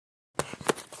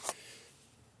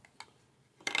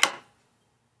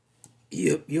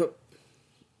Yep.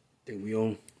 Think we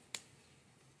on.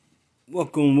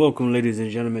 Welcome, ladies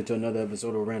and gentlemen, to another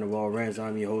episode of Rant of All Rants.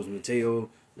 I'm your host, Mateo.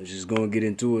 Let's just go and get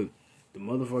into it. The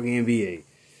motherfucking NBA.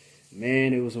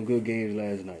 Man, it was some good games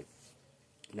last night.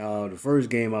 Now, the first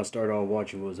game I started off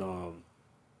watching was the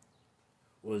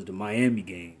Miami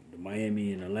game, the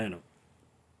Miami and Atlanta.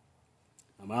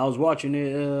 I was watching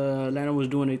it. Atlanta was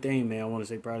doing their thing, man. I want to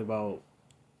say probably about,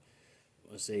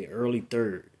 early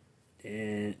third,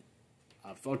 and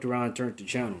I fucked around and turned the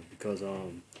channel because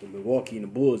the Milwaukee and the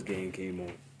Bulls game came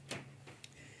on.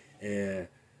 And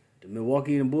the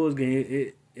Milwaukee and the Bulls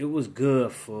game, it was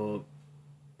good for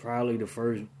probably the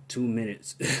first 2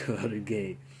 minutes of the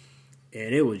game.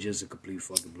 And it was just a complete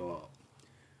fucking blowout.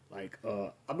 Like,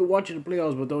 I've been watching the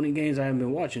playoffs, but the only games I haven't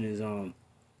been watching is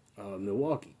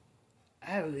Milwaukee.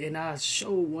 I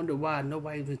sure wonder why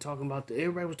nobody's been talking about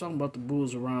everybody was talking about the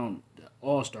Bulls around the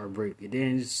All-Star break, and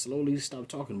then just slowly stopped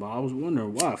talking about it. I was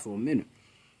wondering why for a minute.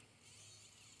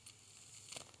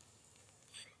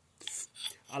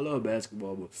 I love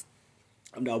basketball, but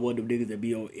I'm not one of them niggas that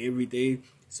be on everything,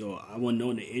 so I wasn't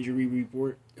on the injury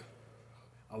report.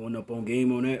 I wasn't up on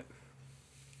game on that.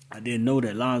 I didn't know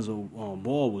that Lonzo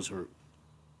Ball was hurt.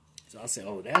 So I said,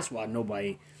 oh, that's why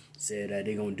nobody said that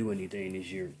they're going to do anything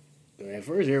this year. At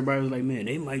first, everybody was like, man,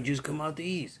 they might just come out the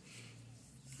East.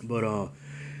 But,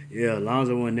 yeah,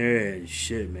 Lonzo went there and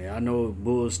shit, man. I know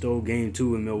Bulls stole game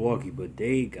 2 in Milwaukee, but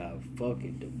they got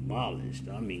fucking demolished.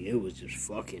 I mean, it was just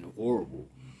fucking horrible.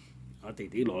 I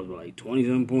think they lost by like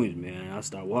 27 points, man. I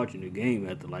stopped watching the game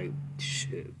after right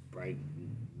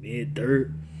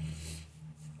mid-third.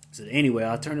 So anyway,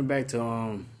 I turned it back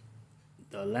to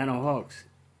the Atlanta Hawks,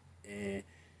 and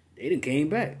they done came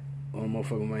back on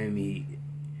motherfucking Miami Heat.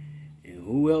 And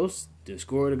who else to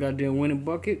score the goddamn winning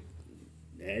bucket?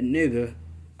 That nigga,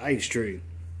 Ice Tray.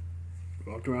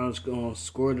 Walked around,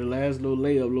 scored the last little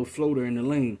layup, little floater in the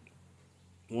lane.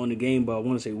 Won the game by, I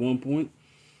want to say, 1 point.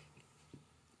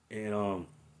 And,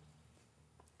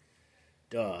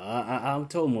 I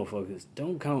told motherfuckers,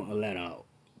 don't count Atlanta out.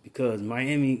 Because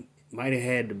Miami might have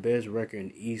had the best record in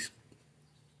the East,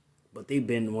 but they've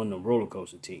been one of the roller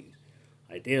coaster teams.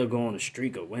 Like, they'll go on a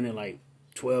streak of winning like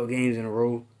 12 games in a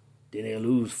row. Then they'll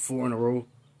lose 4 in a row.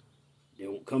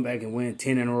 They'll come back and win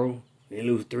 10 in a row. They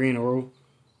lose 3 in a row.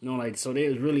 So they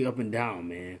was really up and down,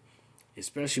 man.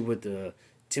 Especially with the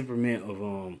temperament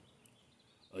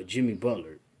of Jimmy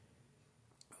Butler.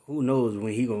 Who knows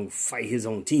when he gonna fight his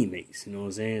own teammates? You know what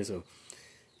I'm saying? So,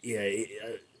 yeah,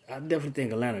 I definitely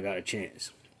think Atlanta got a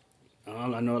chance.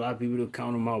 I know a lot of people don't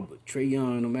count him out, but Trae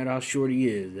Young, no matter how short he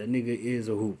is, that nigga is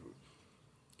a hooper.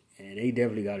 And they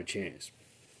definitely got a chance.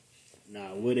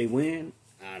 Now, will they win?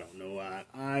 I don't know.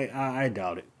 I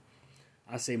doubt it.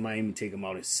 I say Miami take them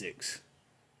out at 6.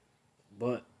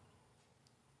 But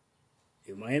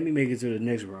if Miami make it to the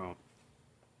next round,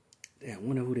 damn, I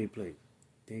wonder who they play.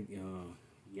 I think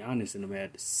Giannis and them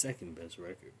had the second best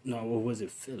record. No, what was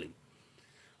it? Philly.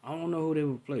 I don't know who they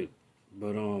would play.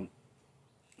 But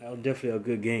that was definitely a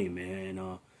good game, man.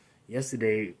 And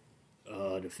yesterday,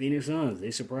 the Phoenix Suns,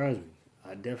 they surprised me.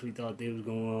 I definitely thought they was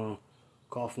going to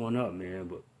cough one up, man.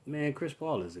 But, man, Chris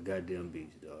Paul is a goddamn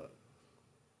beast, dog.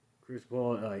 Chris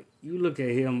Paul, like, you look at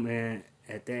him, man,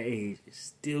 at that age,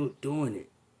 still doing it.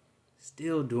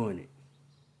 Still doing it.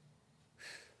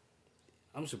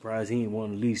 I'm surprised he ain't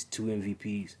won at least 2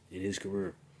 MVPs in his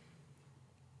career.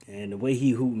 And the way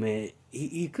he hooped, man,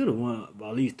 he could have won by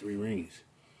at least 3 rings.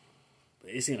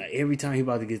 But it seemed like every time he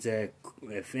about to get to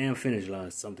that fan finish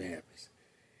line, something happens.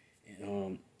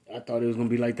 And I thought it was going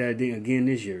to be like that again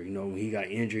this year. You know, when he got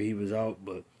injured, he was out,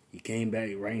 but he came back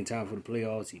right in time for the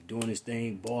playoffs. He doing his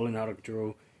thing, balling out of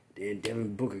control. Then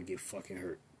Devin Booker get fucking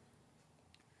hurt.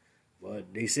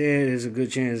 But they said there's a good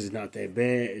chance it's not that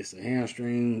bad. It's a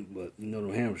hamstring, but you know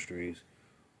the hamstrings.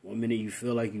 1 minute you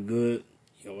feel like you're good,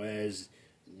 your ass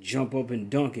jump up and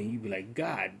dunk, and you be like,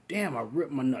 God damn, I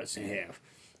ripped my nuts in half.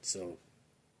 So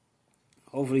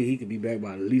hopefully he could be back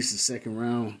by at least the second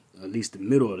round, at least the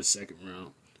middle of the second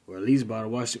round, or at least by the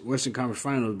Western Conference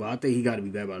Finals. But I think he got to be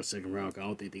back by the second round, because I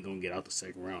don't think they're gonna get out the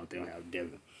second round if they don't have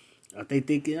Devin. I think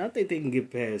they can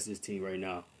get past this team right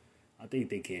now. I think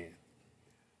they can.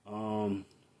 Who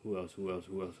else? I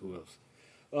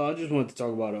just wanted to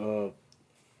talk about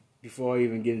before I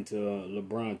even get into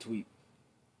LeBron tweet.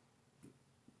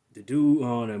 The dude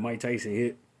that Mike Tyson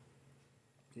hit,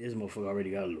 this motherfucker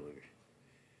already got a lawyer.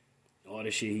 All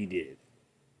the shit he did.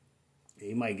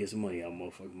 He might get some money out of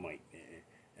motherfucking Mike, man.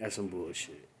 That's some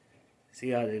bullshit.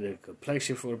 See how the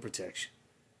complexion for the protection.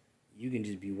 You can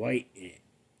just be white and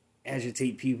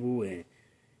agitate people and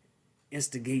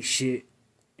instigate shit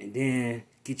and then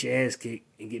get your ass kicked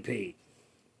and get paid.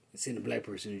 and send a black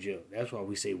person to jail. That's why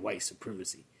we say white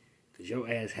supremacy. Because your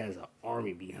ass has an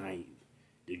army behind you.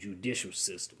 The judicial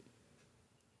system.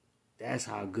 That's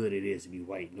how good it is to be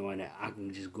white, knowing that I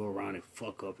can just go around and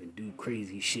fuck up and do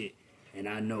crazy shit, and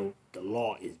I know the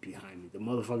law is behind me. The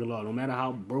motherfucking law. No matter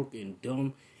how broke and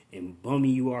dumb and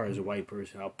bummy you are as a white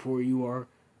person, how poor you are,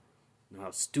 how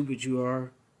stupid you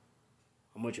are,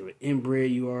 how much of an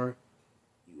inbred you are,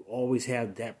 you always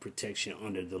have that protection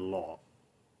under the law.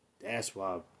 That's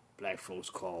why black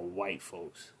folks call white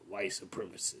folks white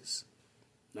supremacists.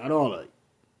 Not all of it.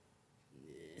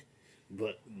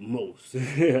 But most.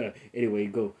 Anyway,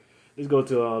 let's go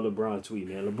to LeBron tweet,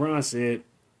 man. LeBron said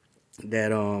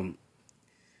that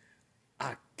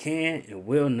I can and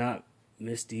will not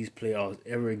miss these playoffs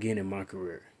ever again in my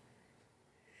career.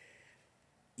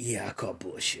 Yeah, I call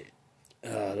bullshit.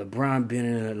 LeBron been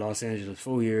in Los Angeles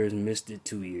 4 years, missed it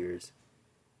 2 years.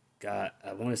 Got,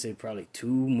 I want to say, probably 2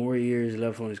 more years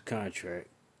left on his contract.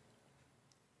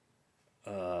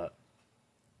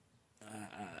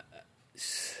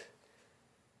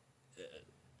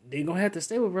 They're going to have to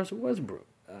stay with Russell Westbrook.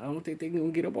 I don't think they're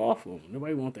going to get up off him.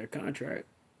 Nobody want that contract.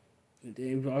 If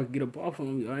they get up off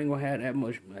him, I ain't going to have that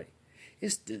much money.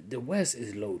 It's the West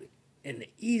is loaded. And the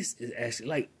East is actually,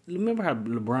 like, remember how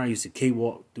LeBron used to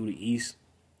cakewalk through the East?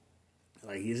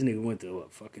 Like, his nigga went to, I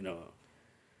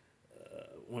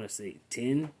want to say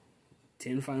 10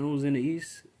 finals in the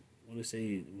East. I want to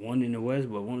say 1 in the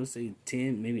West, but I want to say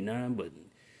 10, maybe 9, but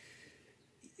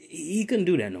he couldn't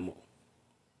do that no more.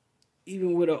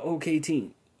 Even with an okay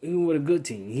team, even with a good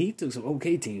team, he took some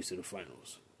okay teams to the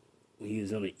finals when he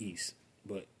was on the East.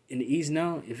 But in the East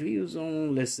now, if he was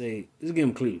on, let's say, let's give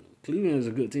him Cleveland. Cleveland is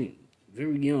a good team.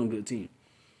 Very young, good team.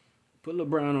 Put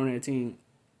LeBron on that team,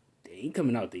 they ain't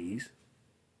coming out the East.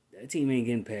 That team ain't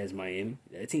getting past Miami.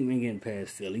 That team ain't getting past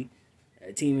Philly.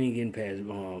 That team ain't getting past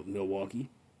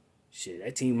Milwaukee. Shit,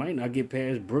 that team might not get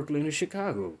past Brooklyn or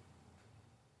Chicago.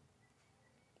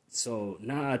 So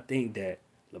now I think that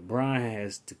LeBron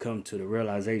has to come to the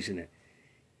realization that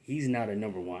he's not a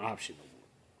number one option no more.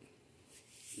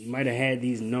 He might have had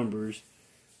these numbers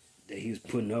that he was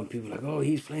putting up. People like, oh,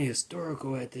 he's playing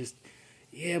historical at this.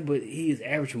 Yeah, but he's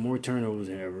averaging more turnovers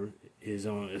than ever. His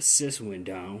assists went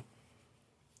down.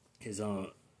 His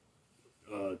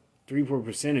 3-point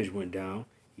percentage went down.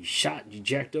 He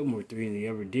jacked up more three than he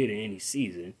ever did in any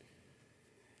season.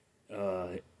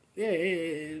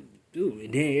 Dude,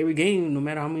 and then every game, no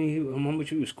matter how much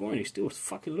he was scoring, he still was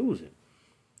fucking losing.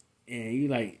 And you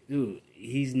like, dude,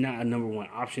 he's not a number one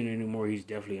option anymore. He's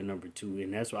definitely a number 2,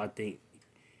 and that's why I think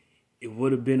it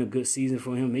would have been a good season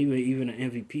for him, maybe even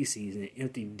an MVP season.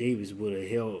 Anthony Davis would have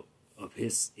held up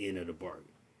his end of the bargain.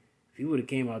 If he would have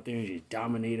came out there and just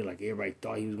dominated like everybody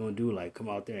thought he was gonna do, like come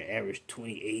out there and average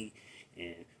 28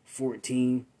 and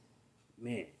 14,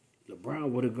 man, LeBron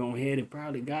would have gone ahead and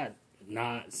probably got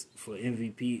nods for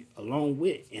MVP along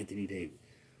with Anthony Davis.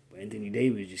 But Anthony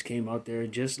Davis just came out there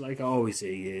just like I always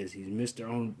say he is. He's Mr.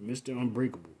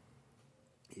 Unbreakable.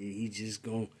 He just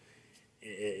gon'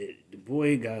 the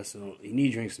boy got some. He need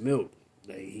to drink some milk.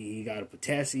 Like he got a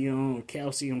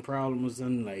calcium problem or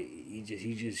something. Like he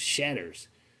just shatters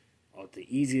off the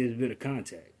easiest bit of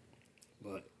contact.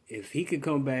 But if he could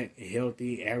come back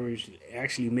healthy,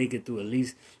 actually make it through at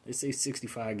least, let's say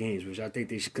 65 games, which I think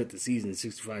they should cut the season to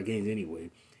 65 games anyway.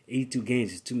 82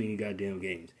 games is too many goddamn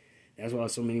games. That's why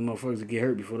so many motherfuckers get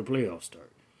hurt before the playoffs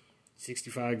start.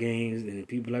 65 games, and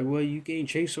people like, well, you can't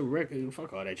chase a record.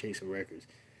 Fuck all that chasing records.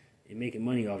 They're making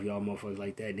money off y'all motherfuckers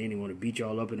like that. Then they want to beat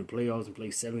y'all up in the playoffs and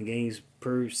play 7 games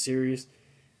per series.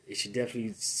 They should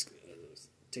definitely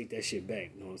take that shit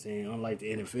back. You know what I'm saying? Unlike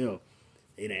the NFL,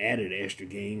 they done added an extra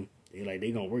game.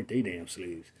 They gonna work their damn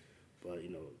sleeves. But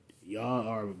y'all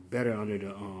are better under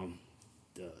the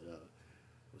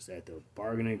what's that? The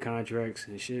bargaining contracts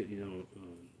and shit.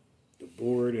 The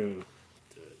board of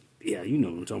yeah, you know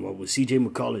what I'm talking about. With C.J.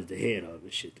 McCollum is the head of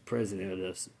it, shit, the president of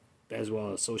the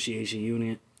Basketball Association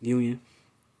Union.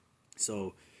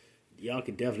 So y'all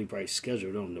could definitely probably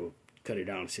schedule them to cut it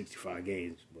down to 65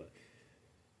 games. But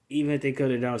even if they cut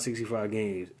it down to 65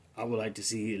 games, I would like to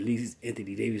see at least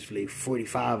Anthony Davis play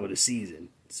 45 of the season,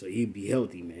 so he'd be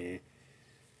healthy, man.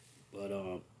 But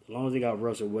as long as they got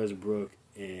Russell Westbrook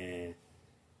and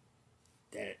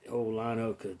that whole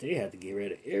lineup, because they have to get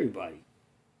rid of everybody.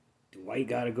 Dwight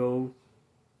got to go.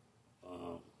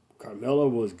 Carmelo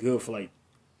was good for like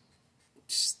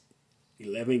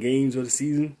 11 games of the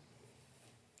season.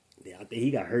 Yeah, I think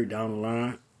he got hurt down the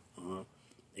line.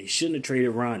 They shouldn't have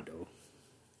traded Rondo.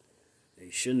 They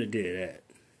shouldn't have did that.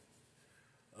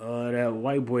 That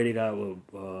white boy they got with,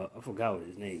 I forgot what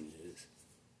his name is.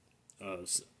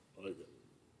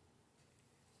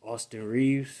 Austin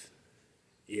Reeves.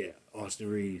 Yeah, Austin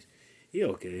Reeves. He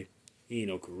okay. He ain't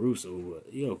no Caruso, but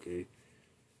he okay.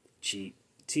 Cheap.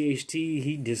 THT,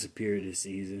 he disappeared this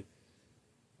season.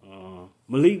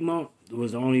 Malik Monk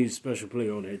was the only special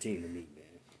player on that team to me,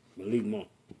 man. Malik Monk.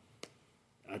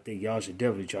 I think y'all should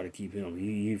definitely try to keep him.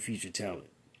 He future talent.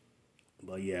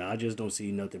 But yeah, I just don't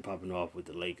see nothing popping off with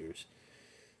the Lakers.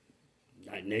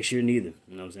 Not next year neither.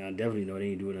 You know what I'm saying? I definitely know they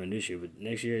ain't doing it this year, but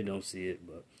next year I don't see it.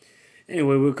 But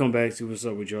anyway, we'll come back to what's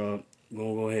up with y'all.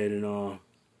 Gonna go ahead and a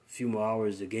few more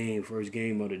hours the game, first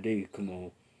game of the day, come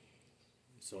on.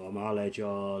 So I'm gonna holler at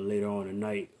y'all later on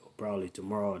tonight, or probably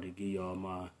tomorrow, to give y'all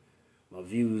my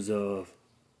views of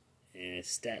and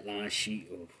stat line sheet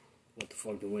of what the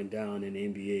fuck that went down in the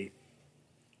NBA.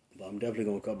 But I'm definitely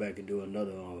gonna come back and do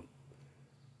another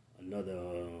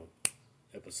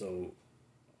episode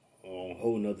on a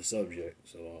whole nother subject.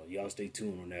 So y'all stay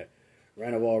tuned on that.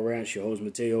 Round of all rounds, your host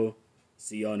Mateo.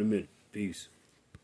 See y'all in a minute. Peace.